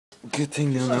Good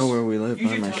thing they'll know where we live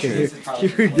by my Here, shirt.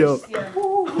 here we go.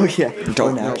 Oh yeah.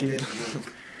 Don't now.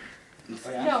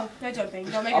 No, no jumping.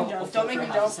 Don't make him jump. Don't make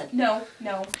him jump. No,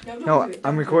 no, no. No,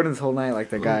 I'm recording this whole night like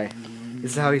that guy.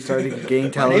 This is how he started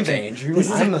gaining My name's telekinesis.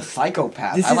 Andrew. I'm a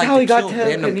psychopath. This I is like how to he got kill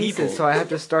random people. telekinesis, so I have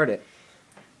to start it.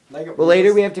 Well,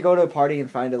 later we have to go to a party and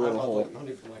find a little hole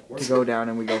to go down,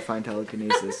 and we go find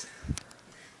telekinesis.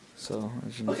 So,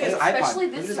 Look at his iPod. Especially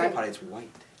Look at this his room. iPod. It's white.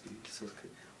 Dude, so it's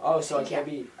good. Oh, so I can't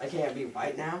be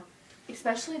white now?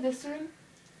 Especially this room,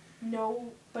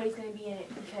 nobody's gonna be in it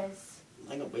because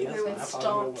Like a wait, everyone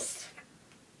stomps.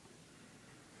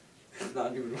 It's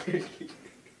not even weird.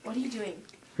 What are you doing?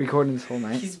 recording this whole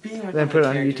night. He's being like Then one of put it the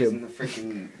on characters YouTube. in the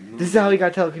freaking movie. This is how he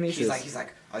got telekinesis. He's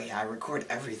like, oh yeah, I record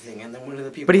everything, and then one of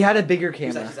the people. But he had a bigger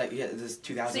He's camera. like, yeah, this is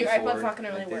 2004. So your iPod's not gonna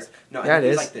really like this. work. No, Yeah, it he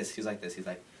was is. like this. He was like this. He's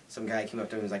like, some guy came up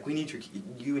to him and was like, we need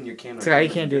you and your camera. So you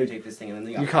can't do it. Take this thing, and then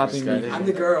they You're got copying me. I'm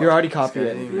the girl. You're already This guy copying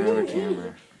didn't it. even have a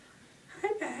camera.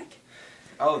 I'm back.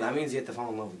 Oh, that means you have to fall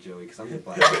in love with Joey, because I'm the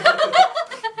black guy.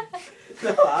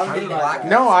 No, I'm the black guy.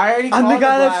 No, I already I'm the called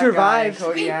guy that black survived. guy,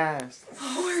 Cody asked.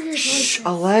 Shh,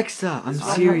 Alexa, I'm I'm the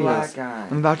serious. black guy.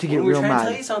 I'm about to get When we're real trying to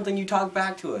tell you mad. something, you talk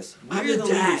back to us. I'm We're the the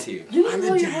dad. leaders here. You need I'm to the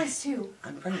know your dad. voice too.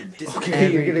 I'm trying to dis-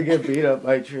 Okay, you're gonna get beat up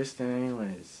by Tristan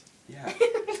anyways. Yeah.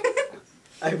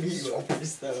 I beat you up for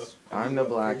stuff. I'm the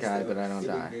black guy, but I don't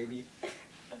die. Baby.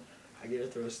 I get to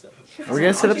throw stuff. Are we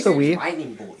gonna set up the Wii?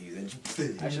 Lightning bolt you.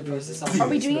 Then I should post this on. Are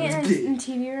we doing it in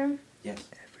TV room? Yes.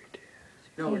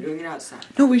 No, we're doing it outside.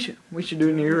 No, we should do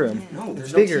it in your room. No, there's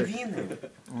It's no bigger. TV in there.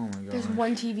 Oh my god. There's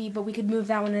one TV, but we could move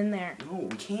that one in there. No,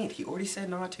 we can't. He already said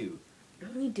not to. No,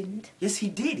 we didn't. Yes, he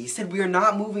did. He said we are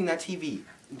not moving that TV.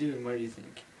 Dude, what do you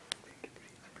think?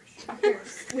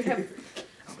 We have.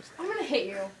 I'm gonna hit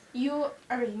you. You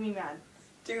are making me mad.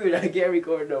 Dude, I can't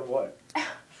record no more.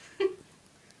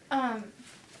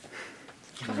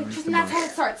 Okay, Tristan, that's how it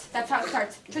starts. That's how it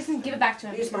starts. Tristan, give it back to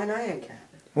him. Here's my Nyan cat.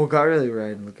 Well, it got really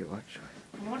red. Look at watch.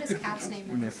 What is cat's name?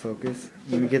 When it focus,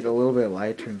 when we get a little bit of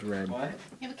light, it turns red. What?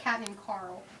 You have a cat named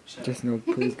Carl. Just no,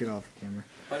 please get off the camera.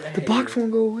 What The box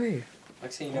won't go away.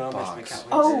 Like, so you know how much my cat weighs?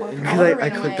 Oh, Because Oliver I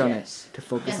ran clicked away. on it to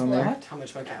focus Guess on what? there. How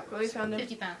much my cat Well, we weighs? found him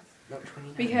 50 pounds. No,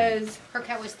 29. because Her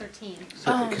cat was 13.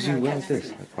 Because you went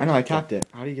this. I know, I tapped it.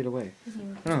 How do you get away?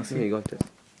 No, see, you got this.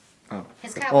 Oh.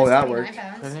 His cat Oh, was that 29 worked.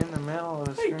 Put pounds. it in the middle of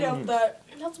the I screen. doubt that.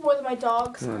 That's more than my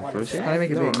dog's. How do How do I make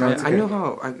it big? No, it's I okay. know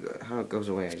how it goes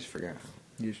away. I just forgot.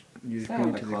 You just go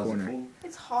into the corner.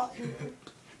 It's hot.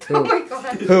 Oh my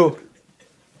god. Who?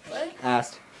 What?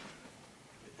 Asked.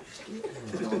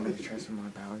 I'm trusting my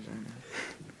powers right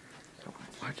now.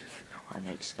 Watch it. I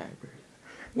make Skybird.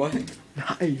 What?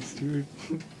 Nice, dude.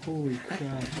 Holy crap.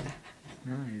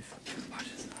 Nice.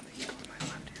 Watch this. I'm gonna go with my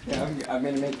left ear. Yeah, I'm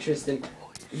gonna make Tristan.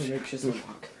 I'm gonna make Tristan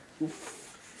walk.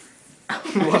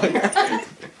 What?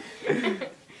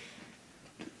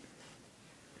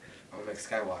 I'll make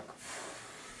Skywalk.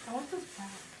 I want this back.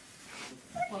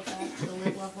 Love that. The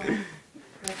lid, love, love.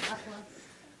 Love, love,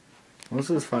 love. This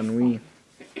was fun. We.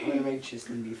 I'm gonna make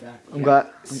Tristan be fat. I'm glad.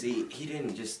 See, he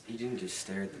didn't just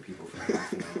stare at the people for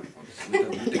half an hour.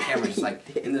 With the camera just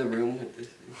like in the room with this.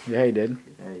 Yeah, he did.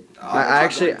 Hey, I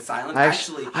actually- silent. I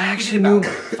actually, actually he did about knew-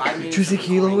 5 minutes Tristan, of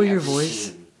can you lower recording your every voice?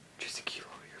 scene. Just to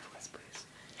lower your voice, please.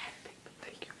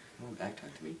 Thank you. You want to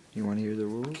backtalk to me? You want to hear the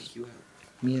rules? Kick you out.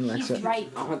 Me and He's Lexa. right.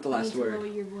 I want the You last need to word. lower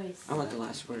your voice. I want the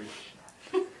last word.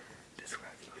 This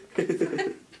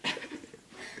way.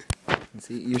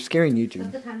 See, you're scaring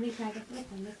YouTube. The time we practice with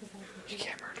them, this is like- You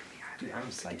can't murder me Dude, I'm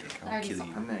psychic. I already I'll kill saw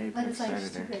you. I'm the But Apex it's like editor.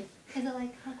 stupid. Is it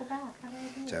like Uncle Back? How do I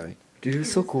do it? Joey. Dude, it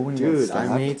was so cool when you got Dude, stabbed.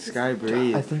 I made Sky I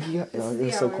breathe. think he got. It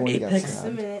was so cool when he got Apex.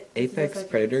 stabbed. Apex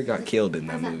Predator got killed in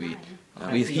that How's that movie.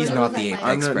 fine? He's not the Apex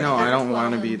I'm Predator. no, I don't That's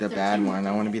want to 12 be the and bad 13. one.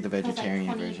 I want to be the That's like vegetarian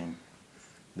 20. version.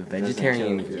 The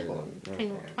vegetarian.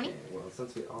 Between 20?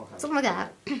 Something like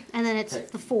that. And then it's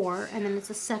the 4, and then it's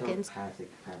the seconds,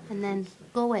 and then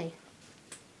go away.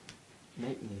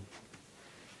 Make me.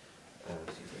 No.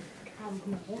 I'm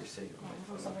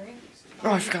sorry.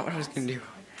 Oh, I forgot what I was gonna do.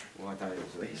 Well, I thought it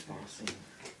was a baseball scene.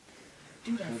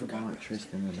 Dude, I forgot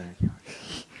Tristan in the backyard.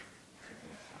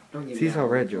 Don't get See, me it's all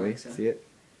out. red, Joey. See it?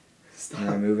 And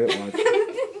I move it. Watch.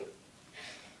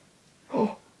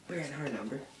 Oh, we're in her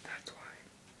number. That's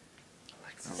why.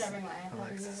 Alexa. Driving my iPad.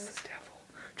 Alexa's the devil.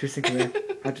 Tristan, come here.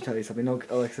 I have to tell you something. No,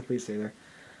 Alexa, please stay there.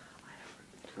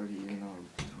 Cody, you know.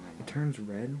 It turns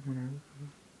red when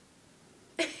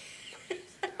I.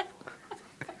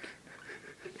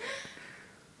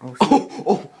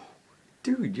 Oh,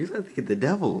 dude, you're like the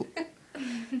devil.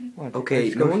 What? Okay, I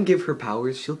just no go- one give her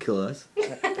powers. She'll kill us.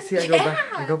 See, I go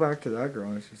back. I go back to that girl,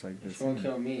 and it's just like this. She won't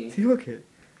kill me. See, look it.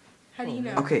 How do you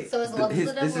know? Okay. So is Lux the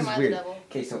devil this or is am I the weird. devil?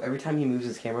 Okay, so every time he moves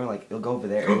his camera, like it'll go over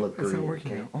there and it'll look It's green. not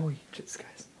working Okay. now. Oh, just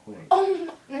guys. Oh,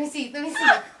 let me see. Let me see.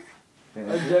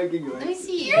 I'm joking. Let me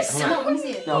see. You're so. Let me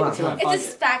see it. No, it's not It's fun.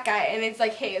 this fat guy, and it's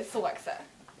like, hey, it's Alexa.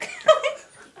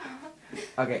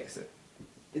 Okay, so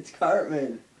It's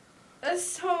Cartman. That's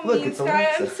so Look, mean, it's Sky.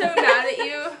 I'm Alexa. so mad at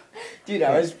you. Dude,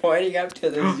 I was pointing up to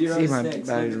the 0 See, my 6.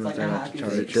 battery It's runs like a out. happy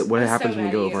Charge face. it. What I'm happens so when you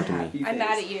mad go at over to you. me? Happy I'm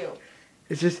mad face. at you.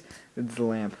 It's just, it's the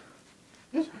lamp.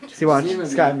 See, watch, Doesn't even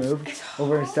Sky mean- move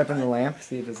over and step in the lamp.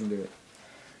 See, it doesn't do it.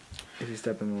 If you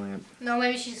step in the lamp. No,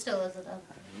 maybe she still is a devil.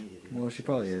 Well, she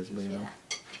probably is, but you know.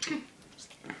 Yeah.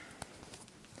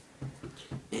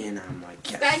 and I'm like,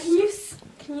 Sky, yes.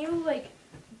 can you like?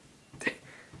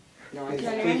 No, Please,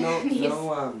 Can I please, no, please?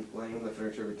 no, laying on the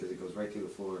furniture because it goes right through the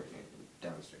floor and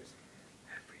downstairs.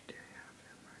 Every day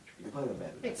You can play the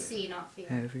bed. It's C, not fear.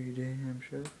 Every day I'm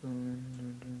shuffling.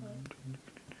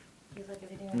 He's like,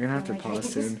 every day I'm gonna have to my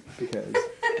pause dreams. soon because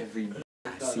Every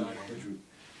I see.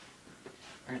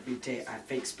 every day I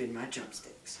fake spin my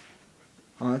chopsticks.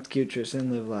 oh, that's cute,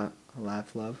 Tristan. Live,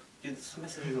 laugh, love. Dude, this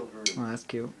message is over. Oh, that's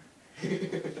cute. I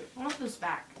want this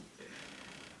back.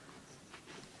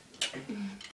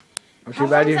 Oh, How too long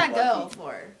bad does you. that go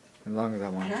for? As long as I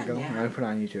want it to go, I'm gonna put it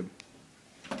on YouTube.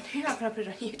 You're not gonna put it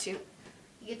on YouTube.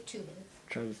 You get 2 minutes.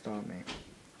 Try to stop me.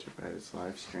 Too bad it's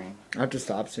live stream. I have to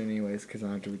stop soon anyways because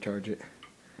I have to recharge it.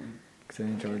 Because I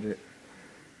didn't charge it.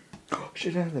 Oh,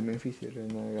 shit, I had the movie theater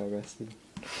and then I got arrested.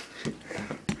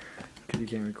 Because you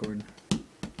can't record.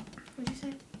 What'd you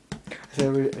say? I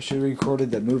said I should have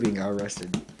recorded the movie and got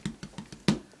arrested.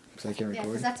 Because I can't Yeah, because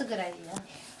record. that's a good idea.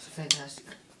 It's fantastic.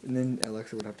 And then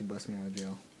Alexa would have to bust me out of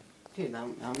jail. Dude,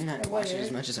 I'm not It watching would.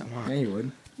 as much as I want. Yeah, you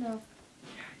would. No.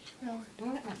 No.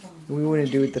 Don't get my phone. We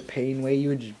wouldn't do it the pain way, you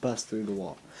would just bust through the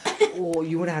wall. Well,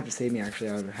 you wouldn't have to save me actually,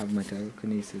 I would have my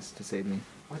telekinesis to save me.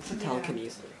 What's the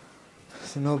telekinesis?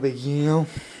 So no big, you know.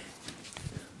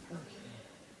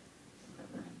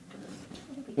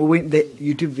 Well, wait, the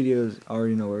YouTube videos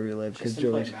already know where we live because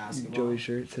Tristan played basketball. Joey's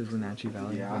shirt says Wenatchee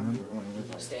Valley on him.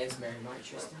 Stands Mary Mart,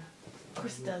 Tristan. Of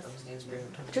course it does. Stands Mary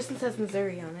Mart. Tristan says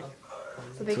Missouri on it,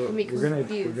 so they So can be we're gonna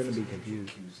confused. be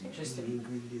confused. Tristan,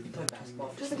 you play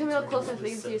basketball. Tristan, come a little closer so they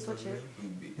can see your sweatshirt.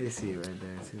 You see it right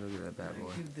there. See, look at that bad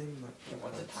boy.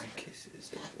 What's the time?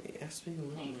 Kisses. Ask me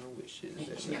what my wishes. Is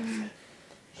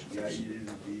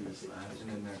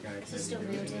it still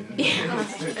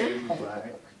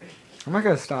videotaping? I'm not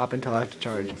gonna stop until I have to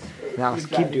charge. Now,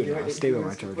 keep doing it. I'll stay with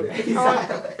my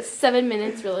charger. 7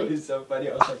 minutes, really. It's so funny.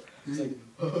 I was like,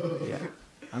 Yeah.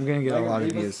 I'm gonna get a lot of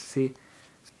views. See?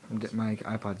 My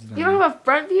iPod's done. You don't have a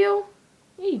front view?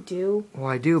 Yeah, you do. Well,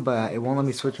 I do, but it won't let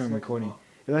me switch on recording.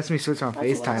 It lets me switch on That's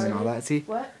FaceTime and all that. See?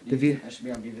 What? The view. I should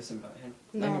be on Beavis and Butthead.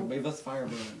 No. Like, Beavis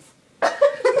Fireburns.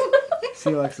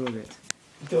 See, Alexa, look at it.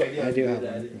 I do have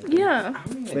one. Yeah.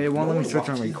 But it won't let me switch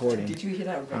on recording. Did you hear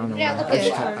that? I don't know Yeah, why. look I at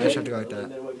just, it. I just have to go like And that.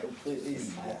 then went completely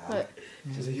sad. What?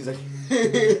 He's like,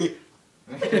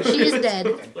 She is dead.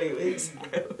 wait.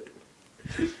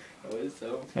 That was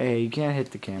so. Hey, you can't hit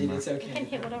the Dude, camera. it's You can okay.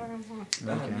 hit whatever I want.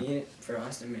 Okay. Me for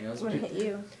Austin Mayos. I'm gonna hit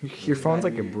you. Your phone's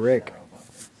like a brick.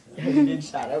 Yeah, you did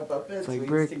shout out puppets. It's like We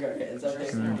brick. stick our hands up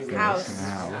there. House.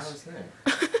 House.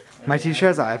 My teacher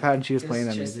has an iPad and she was playing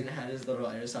that Tristan music. had his little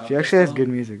airsoft She actually has pistol. good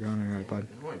music on her iPod.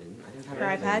 No, I didn't. I didn't have Your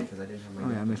anything iPad? because I didn't have my Oh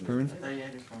yeah, Miss Perman.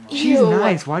 Ew. She's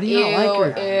nice. Why do you not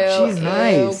like her? She's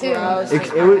nice. Gross.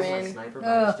 It was- Sniper, but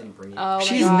I just didn't bring it. Oh my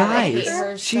She's God, I nice. hate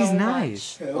her She's so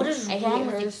nice. much. What is I hate wrong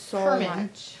with her you? so Herman.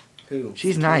 much. Who?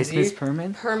 She's nice, Kinsey? Miss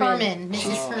Perman. Herman.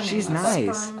 Mrs. Herman. She's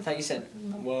nice. Sperm. I thought you said,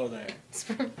 whoa there.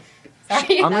 Sperm.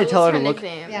 Sorry, I'm gonna that tell was her to her look.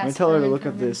 nickname. Yeah. I'm gonna tell her to Sperm look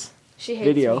up Herman. this She hates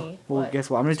video. me. Well, What? guess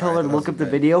what? I'm gonna tell Sorry, her to that look up the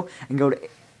wasn't video and go to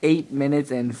 8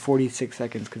 minutes and 46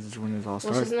 seconds because it's when it all Well, she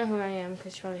starts. doesn't know who I am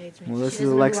because she probably hates me. Well, She this is doesn't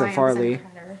know who Alexa I am, Farley. so I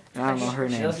haven't met her. I don't know her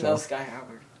She name. doesn't know So. Sky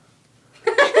Howard.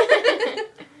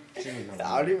 She didn't know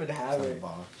I don't even have Sorry, her.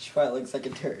 Bob. She probably looks like a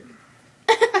turd.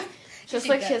 Just She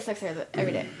like does. she has sex hair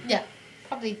every day. Yeah.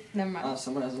 Probably. Never mind. Oh,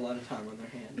 someone has a lot of time on their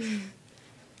hands.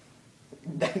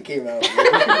 That came out.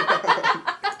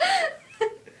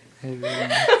 Hey,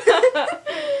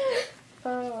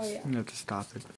 Oh yeah. I'm gonna have to stop it.